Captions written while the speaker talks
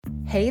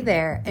Hey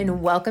there,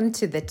 and welcome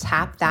to the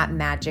Tap That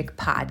Magic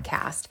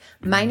podcast.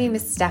 My name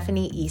is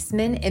Stephanie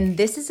Eastman, and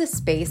this is a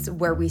space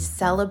where we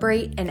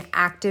celebrate and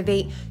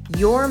activate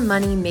your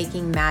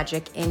money-making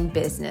magic in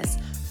business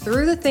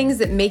through the things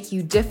that make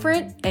you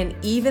different and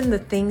even the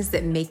things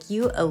that make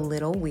you a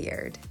little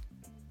weird.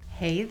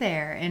 Hey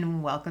there,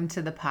 and welcome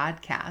to the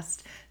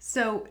podcast.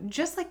 So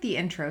just like the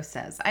intro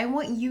says, I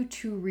want you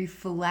to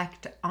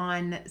reflect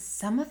on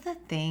some of the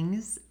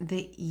things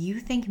that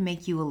you think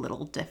make you a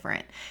little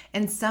different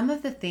and some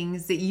of the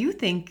things that you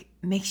think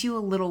makes you a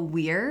little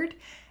weird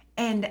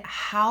and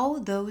how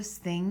those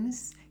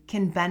things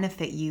can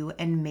benefit you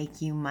and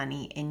make you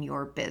money in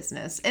your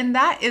business. And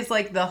that is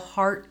like the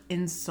heart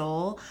and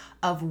soul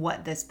of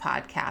what this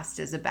podcast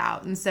is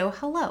about. And so,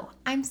 hello,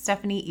 I'm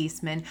Stephanie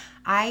Eastman.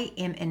 I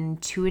am an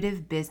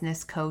intuitive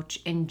business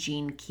coach and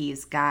Gene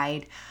Keys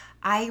guide.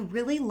 I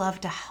really love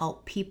to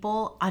help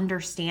people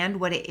understand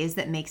what it is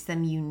that makes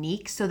them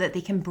unique so that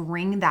they can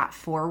bring that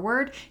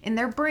forward in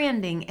their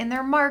branding, in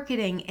their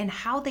marketing, and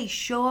how they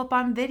show up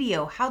on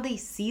video, how they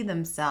see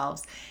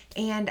themselves.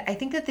 And I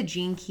think that the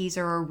Gene Keys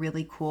are a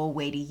really cool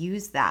way to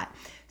use that.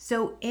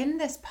 So in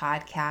this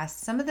podcast,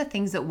 some of the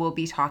things that we'll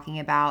be talking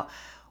about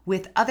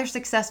with other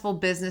successful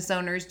business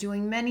owners,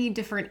 doing many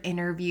different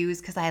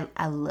interviews, because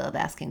I love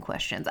asking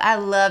questions. I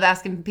love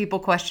asking people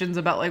questions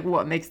about like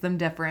what makes them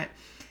different.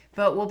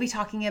 But we'll be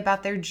talking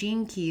about their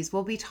Gene Keys.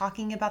 We'll be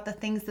talking about the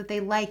things that they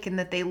like and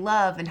that they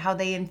love and how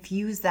they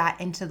infuse that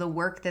into the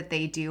work that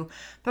they do.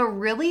 But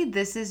really,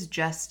 this is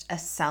just a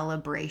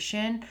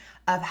celebration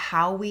of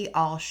how we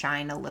all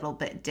shine a little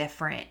bit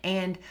different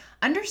and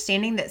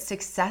understanding that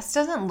success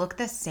doesn't look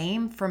the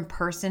same from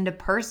person to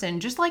person,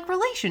 just like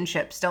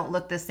relationships don't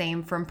look the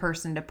same from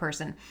person to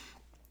person.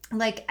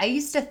 Like I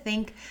used to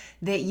think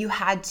that you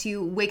had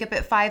to wake up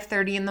at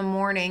 5:30 in the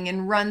morning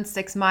and run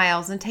 6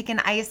 miles and take an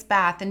ice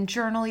bath and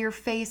journal your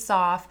face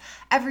off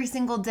every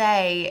single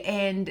day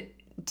and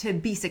to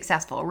be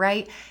successful,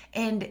 right?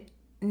 And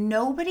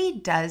nobody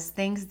does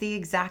things the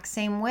exact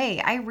same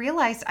way. I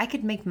realized I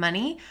could make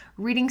money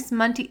reading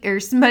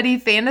smutty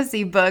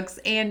fantasy books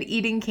and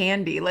eating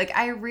candy. Like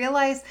I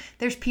realized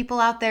there's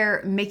people out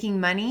there making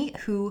money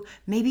who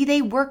maybe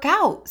they work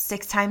out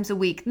 6 times a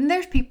week. And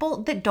there's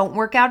people that don't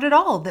work out at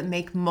all that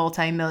make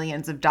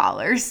multi-millions of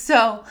dollars.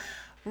 So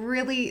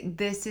really,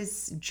 this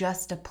is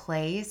just a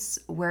place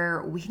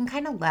where we can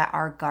kind of let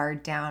our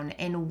guard down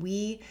and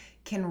we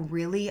can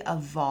really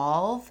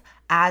evolve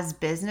as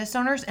business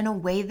owners in a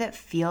way that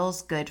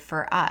feels good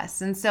for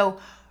us. And so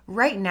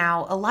right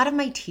now, a lot of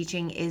my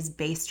teaching is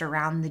based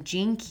around the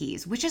Gene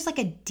Keys, which is like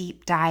a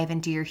deep dive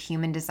into your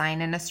human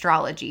design and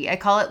astrology. I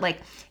call it like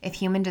if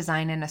human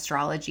design and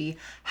astrology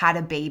had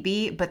a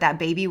baby, but that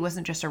baby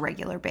wasn't just a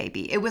regular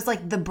baby. It was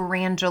like the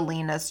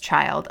Brangelina's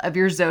child of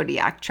your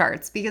zodiac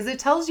charts because it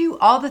tells you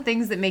all the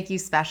things that make you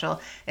special.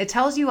 It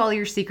tells you all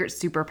your secret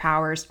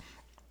superpowers.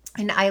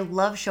 And I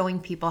love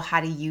showing people how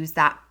to use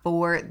that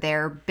for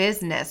their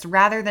business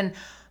rather than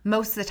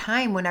most of the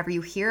time whenever you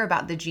hear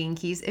about the Gene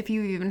Keys, if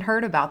you've even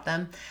heard about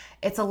them,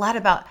 it's a lot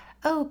about,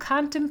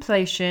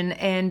 contemplation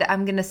and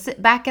I'm going to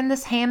sit back in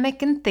this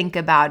hammock and think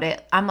about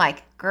it. I'm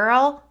like,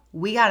 girl,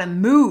 we got to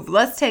move.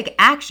 Let's take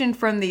action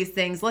from these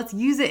things. Let's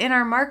use it in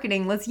our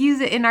marketing. Let's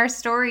use it in our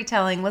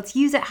storytelling. Let's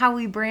use it how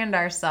we brand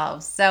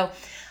ourselves. So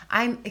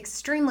I'm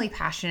extremely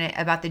passionate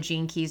about the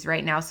Gene Keys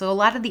right now. So a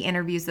lot of the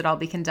interviews that I'll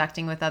be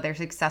conducting with other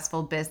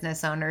successful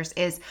business owners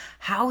is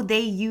how they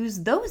use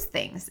those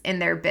things in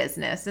their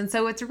business. And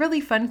so it's really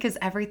fun because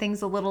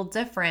everything's a little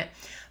different.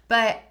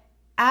 But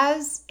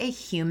as a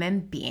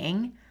human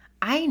being,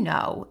 I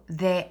know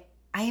that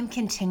I am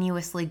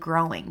continuously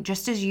growing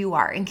just as you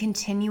are and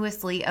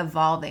continuously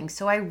evolving.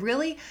 So I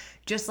really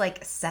just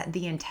like set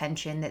the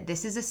intention that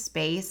this is a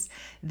space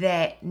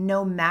that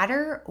no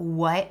matter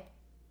what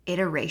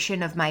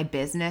iteration of my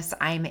business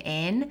I'm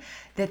in,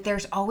 that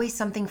there's always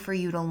something for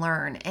you to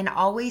learn and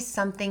always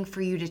something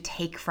for you to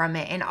take from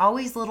it and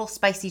always little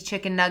spicy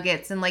chicken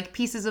nuggets and like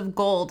pieces of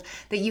gold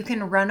that you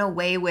can run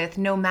away with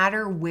no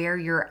matter where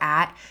you're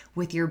at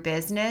with your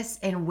business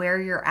and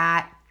where you're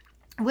at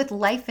with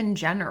life in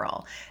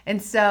general.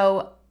 And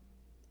so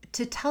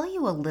to tell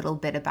you a little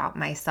bit about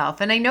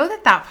myself, and I know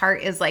that that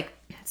part is like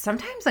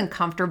sometimes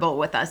uncomfortable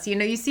with us. You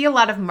know, you see a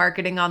lot of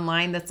marketing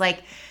online that's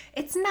like,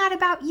 it's not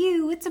about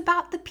you, it's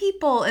about the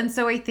people. And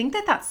so I think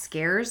that that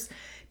scares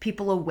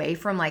people away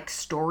from like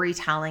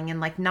storytelling and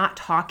like not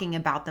talking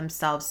about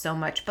themselves so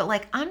much. But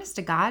like, honest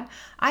to God,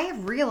 I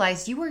have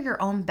realized you are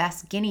your own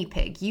best guinea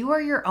pig. You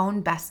are your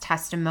own best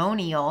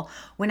testimonial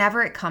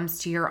whenever it comes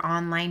to your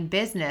online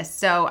business.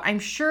 So I'm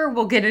sure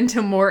we'll get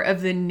into more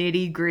of the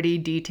nitty gritty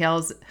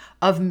details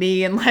of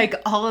me and like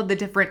all of the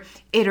different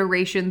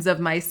iterations of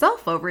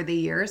myself over the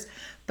years.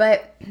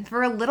 But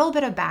for a little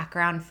bit of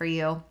background for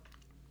you,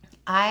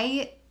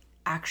 I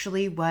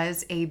actually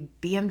was a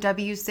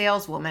BMW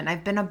saleswoman.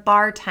 I've been a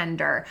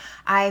bartender.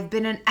 I've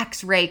been an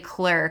X-ray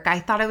clerk. I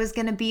thought I was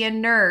going to be a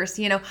nurse.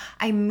 You know,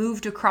 I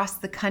moved across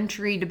the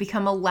country to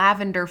become a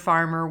lavender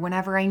farmer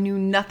whenever I knew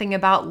nothing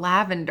about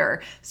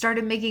lavender.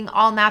 Started making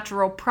all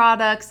natural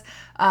products.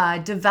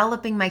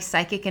 developing my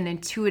psychic and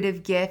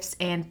intuitive gifts,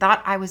 and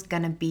thought I was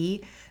going to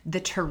be the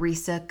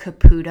Teresa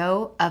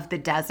Caputo of the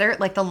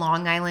desert, like the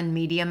Long Island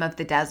medium of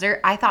the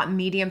desert. I thought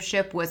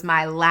mediumship was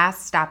my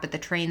last stop at the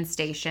train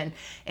station.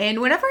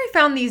 And whenever I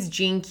found these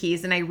Gene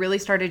Keys and I really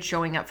started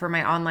showing up for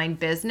my online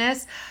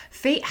business,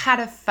 fate had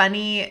a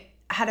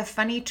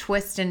funny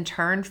twist and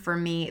turn for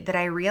me that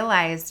I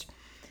realized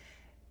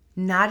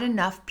not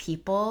enough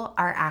people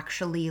are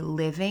actually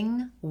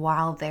living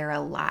while they're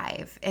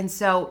alive. And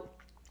so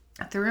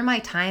through my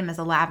time as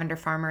a lavender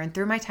farmer and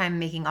through my time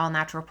making all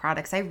natural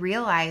products, I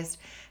realized,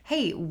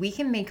 hey, we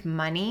can make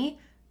money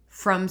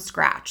from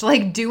scratch,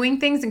 like doing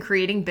things and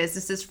creating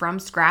businesses from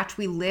scratch.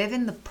 We live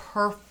in the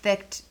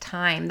perfect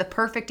time, the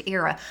perfect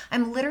era.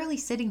 I'm literally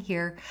sitting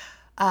here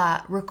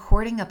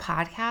recording a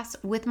podcast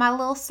with my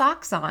little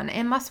socks on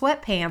and my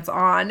sweatpants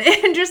on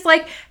and just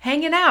like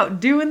hanging out,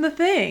 doing the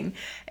thing.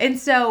 And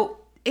so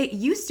it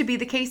used to be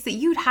the case that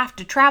you'd have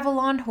to travel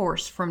on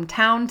horse from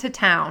town to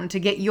town to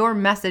get your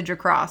message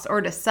across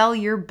or to sell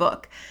your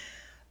book.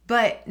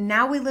 But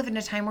now we live in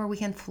a time where we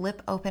can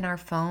flip open our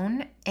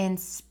phone and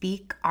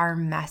speak our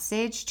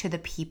message to the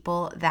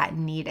people that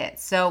need it.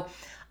 So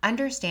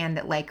understand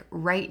that like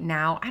right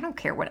now, I don't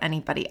care what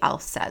anybody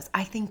else says.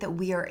 I think that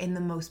we are in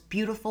the most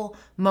beautiful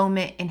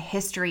moment in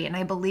history, and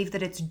I believe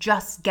that it's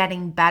just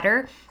getting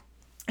better.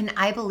 And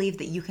I believe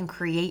that you can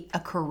create a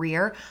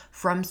career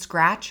from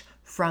scratch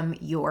from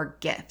your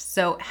gifts.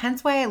 So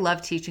hence why I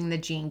love teaching the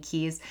Gene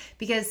Keys,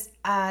 because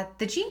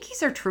the Gene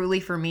Keys are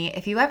truly for me.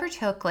 If you ever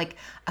took like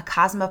a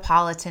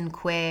Cosmopolitan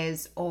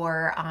quiz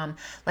or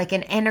like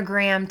an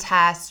Enneagram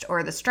test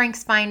or the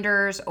Strengths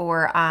Finders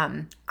or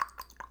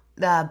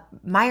the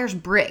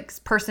Myers-Briggs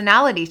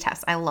personality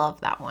test. I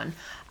love that one.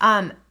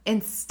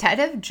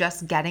 Instead of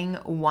just getting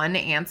one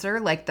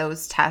answer like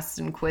those tests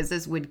and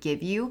quizzes would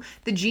give you,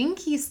 the Gene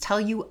Keys tell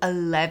you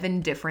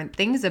 11 different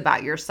things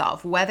about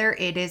yourself, whether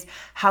it is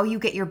how you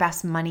get your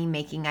best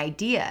money-making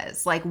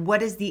ideas, like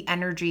what is the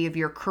energy of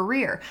your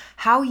career,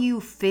 how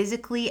you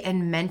physically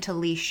and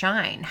mentally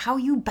shine, how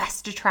you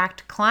best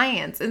attract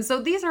clients. And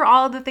so these are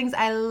all the things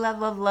I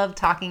love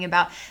talking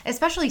about,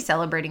 especially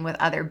celebrating with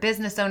other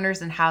business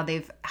owners and how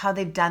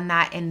they've done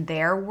that in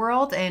their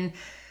world. And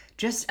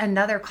just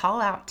another call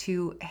out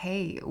to,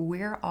 hey,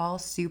 we're all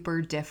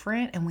super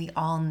different and we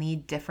all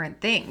need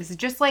different things.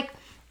 Just like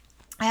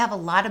I have a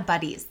lot of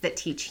buddies that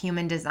teach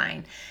human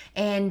design,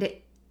 and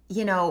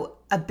you know,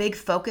 a big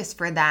focus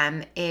for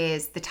them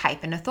is the type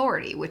and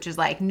authority, which is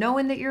like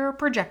knowing that you're a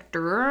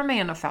projector or a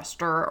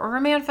manifestor or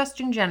a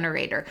manifesting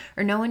generator,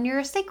 or knowing you're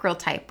a sacral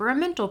type or a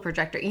mental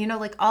projector, you know,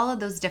 like all of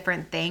those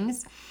different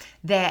things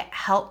that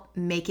help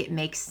make it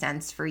make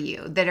sense for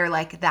you, that are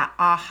like that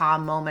aha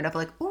moment of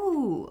like,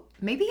 ooh,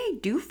 maybe I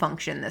do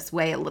function this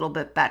way a little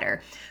bit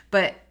better.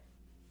 But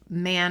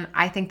man,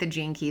 I think the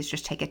Gene Keys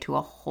just take it to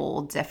a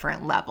whole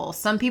different level.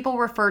 Some people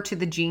refer to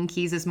the Gene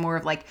Keys as more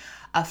of like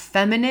a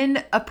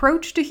feminine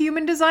approach to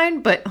human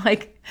design, but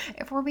like,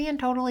 if we're being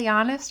totally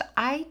honest,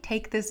 I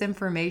take this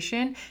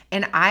information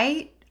and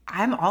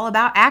I'm all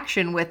about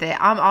action with it.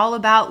 I'm all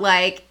about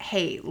like,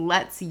 hey,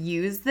 let's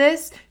use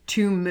this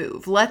to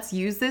move. Let's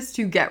use this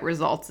to get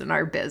results in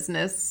our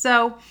business.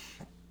 So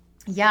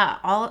yeah,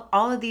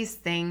 all of these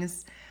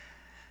things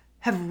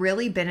have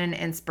really been an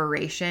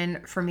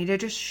inspiration for me to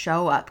just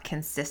show up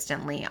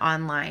consistently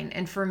online,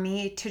 and for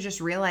me to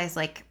just realize,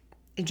 like,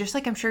 just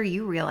like I'm sure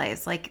you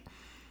realize, like,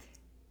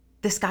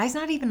 the sky's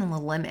not even the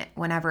limit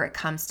whenever it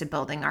comes to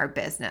building our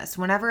business,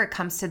 whenever it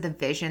comes to the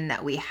vision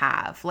that we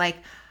have. Like,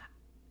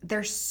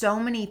 there's so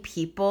many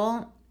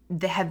people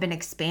that have been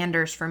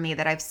expanders for me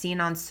that I've seen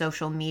on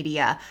social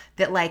media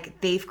that like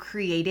they've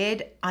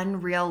created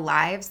unreal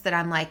lives that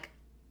I'm like,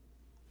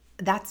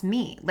 that's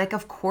me. Like,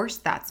 of course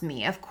that's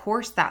me. Of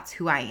course that's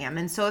who I am.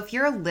 And so if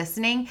you're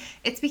listening,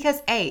 it's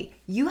because A,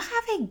 you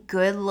have a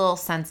good little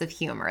sense of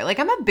humor. Like,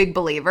 I'm a big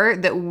believer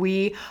that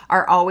we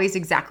are always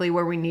exactly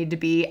where we need to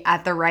be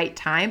at the right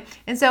time.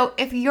 And so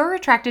if you're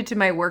attracted to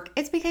my work,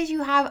 it's because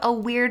you have a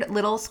weird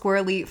little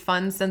squirrely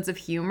fun sense of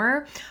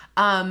humor.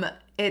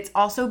 It's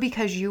also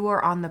because you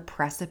are on the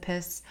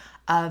precipice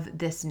of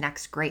this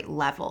next great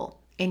level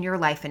in your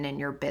life and in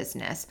your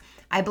business.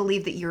 I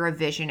believe that you're a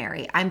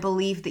visionary. I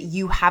believe that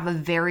you have a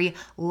very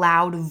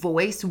loud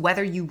voice,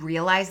 whether you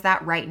realize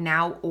that right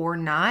now or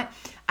not.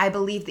 I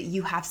believe that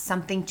you have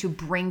something to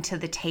bring to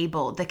the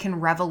table that can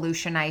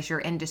revolutionize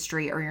your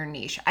industry or your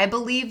niche. I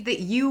believe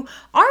that you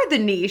are the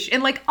niche,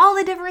 and like all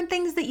the different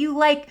things that you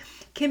like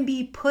can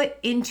be put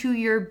into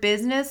your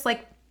business.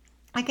 Like,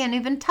 I can't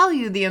even tell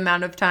you the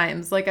amount of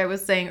times, like I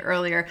was saying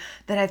earlier,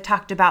 that I've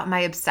talked about my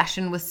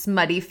obsession with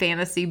smutty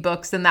fantasy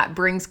books and that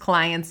brings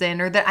clients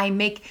in, or that I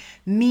make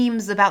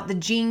memes about the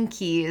Gene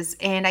Keys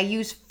and I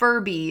use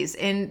Furbies,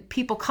 and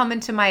people come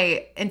into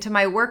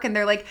my work and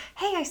they're like,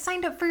 hey, I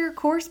signed up for your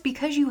course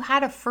because you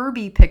had a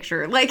Furby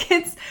picture. Like,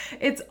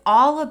 it's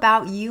all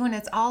about you, and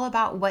it's all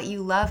about what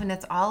you love, and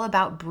it's all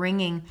about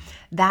bringing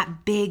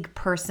that big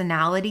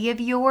personality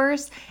of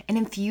yours and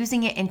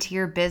infusing it into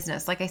your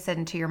business. Like I said,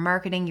 into your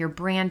marketing, your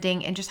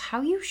branding, and just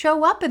how you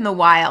show up in the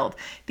wild.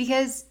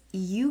 Because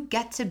you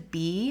get to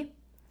be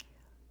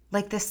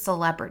like this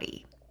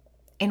celebrity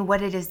in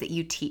what it is that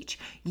you teach.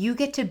 You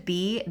get to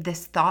be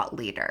this thought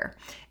leader.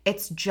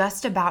 It's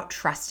just about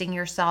trusting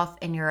yourself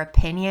and your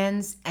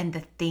opinions and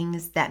the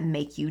things that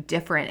make you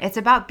different. It's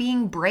about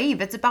being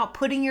brave. It's about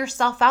putting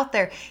yourself out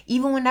there,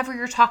 even whenever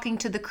you're talking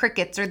to the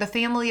crickets or the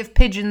family of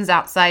pigeons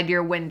outside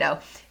your window.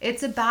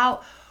 It's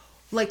about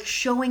like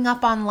showing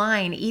up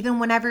online, even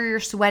whenever you're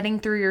sweating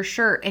through your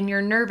shirt and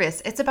you're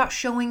nervous. It's about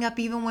showing up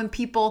even when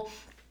people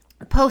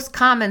post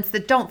comments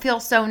that don't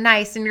feel so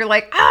nice and you're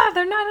like,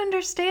 they're not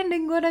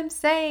understanding what I'm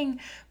saying.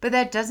 But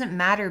that doesn't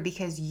matter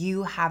because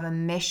you have a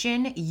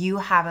mission, you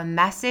have a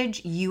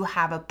message, you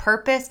have a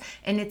purpose,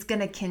 and it's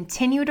going to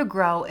continue to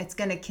grow. It's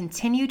going to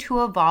continue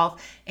to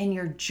evolve, and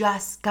you're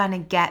just going to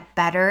get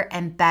better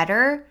and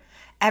better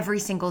every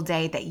single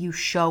day that you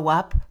show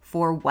up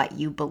for what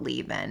you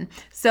believe in.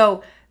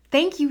 So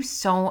thank you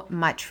so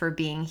much for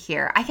being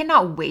here. I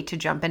cannot wait to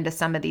jump into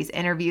some of these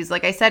interviews.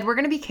 Like I said, we're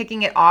going to be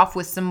kicking it off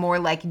with some more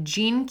like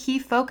Gene Key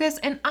focus.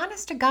 And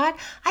honest to God,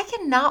 I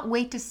cannot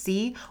wait to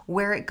see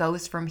where it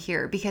goes from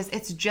here because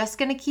it's just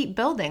going to keep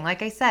building.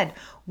 Like I said,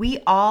 we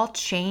all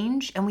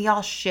change and we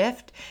all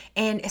shift.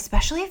 And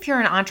especially if you're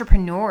an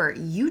entrepreneur,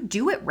 you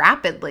do it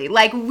rapidly.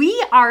 Like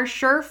we are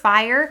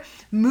surefire,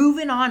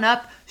 moving on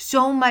up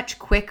so much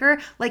quicker.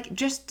 Like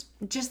just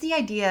the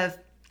idea of,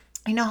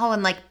 you know how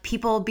when like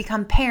people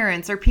become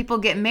parents or people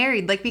get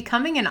married, like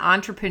becoming an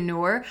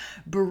entrepreneur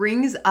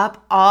brings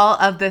up all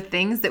of the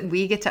things that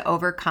we get to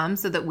overcome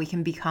so that we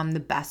can become the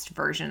best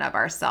version of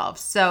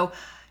ourselves. So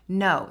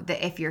know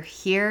that if you're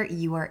here,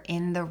 you are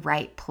in the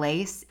right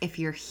place. If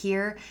you're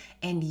here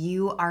and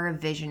you are a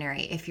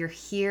visionary, if you're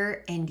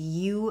here and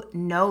you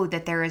know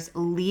that there is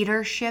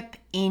leadership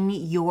in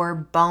your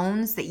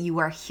bones, that you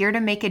are here to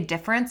make a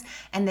difference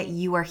and that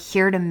you are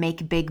here to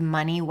make big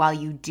money while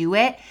you do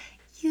it,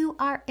 you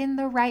are in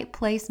the right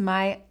place,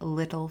 my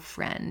little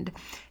friend.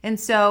 And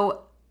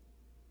so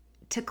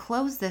to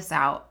close this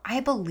out, I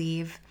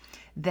believe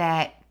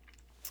that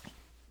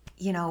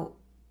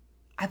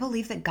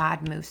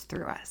God moves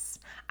through us.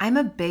 I'm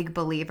a big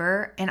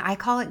believer and I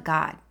call it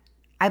God.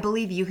 I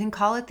believe you can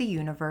call it the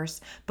universe,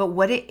 but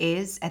what it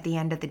is at the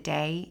end of the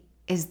day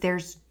is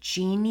there's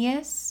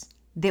genius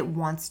that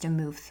wants to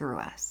move through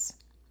us.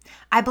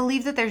 I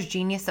believe that there's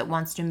genius that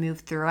wants to move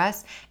through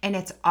us, and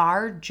it's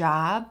our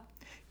job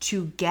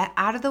to get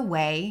out of the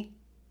way,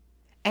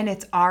 and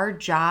it's our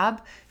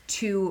job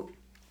to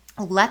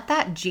let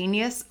that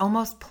genius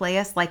almost play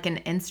us like an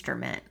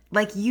instrument,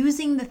 like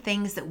using the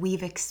things that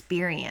we've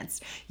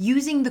experienced,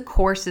 using the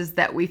courses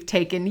that we've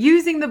taken,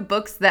 using the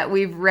books that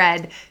we've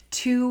read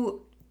to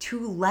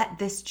let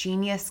this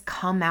genius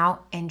come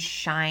out and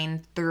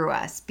shine through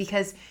us,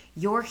 because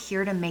you're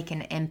here to make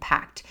an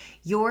impact.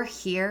 You're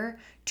here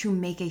to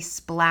make a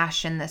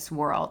splash in this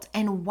world.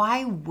 And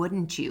why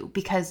wouldn't you?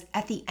 Because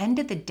at the end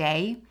of the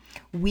day,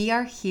 we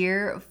are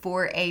here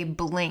for a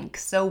blink.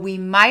 So we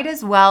might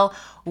as well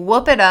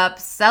whoop it up,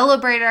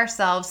 celebrate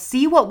ourselves,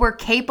 see what we're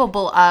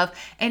capable of.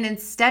 And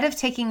instead of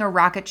taking a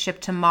rocket ship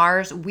to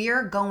Mars, we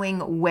are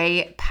going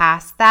way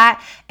past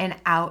that and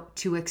out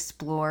to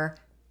explore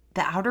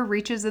the outer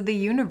reaches of the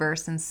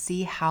universe and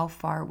see how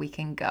far we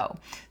can go.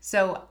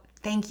 So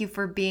thank you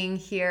for being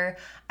here.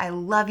 I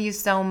love you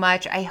so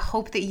much. I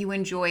hope that you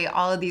enjoy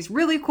all of these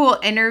really cool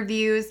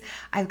interviews.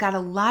 I've got a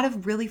lot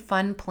of really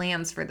fun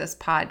plans for this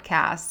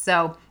podcast.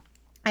 So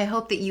I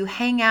hope that you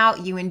hang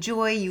out, you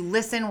enjoy, you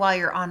listen while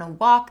you're on a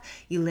walk,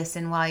 you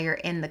listen while you're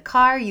in the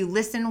car, you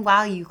listen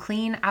while you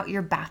clean out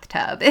your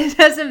bathtub. It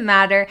doesn't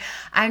matter.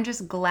 I'm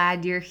just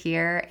glad you're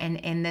here and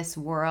in this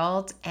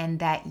world, and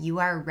that you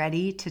are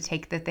ready to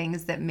take the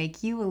things that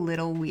make you a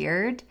little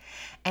weird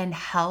and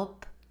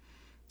help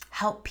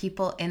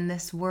people in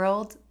this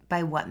world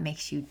by what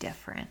makes you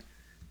different.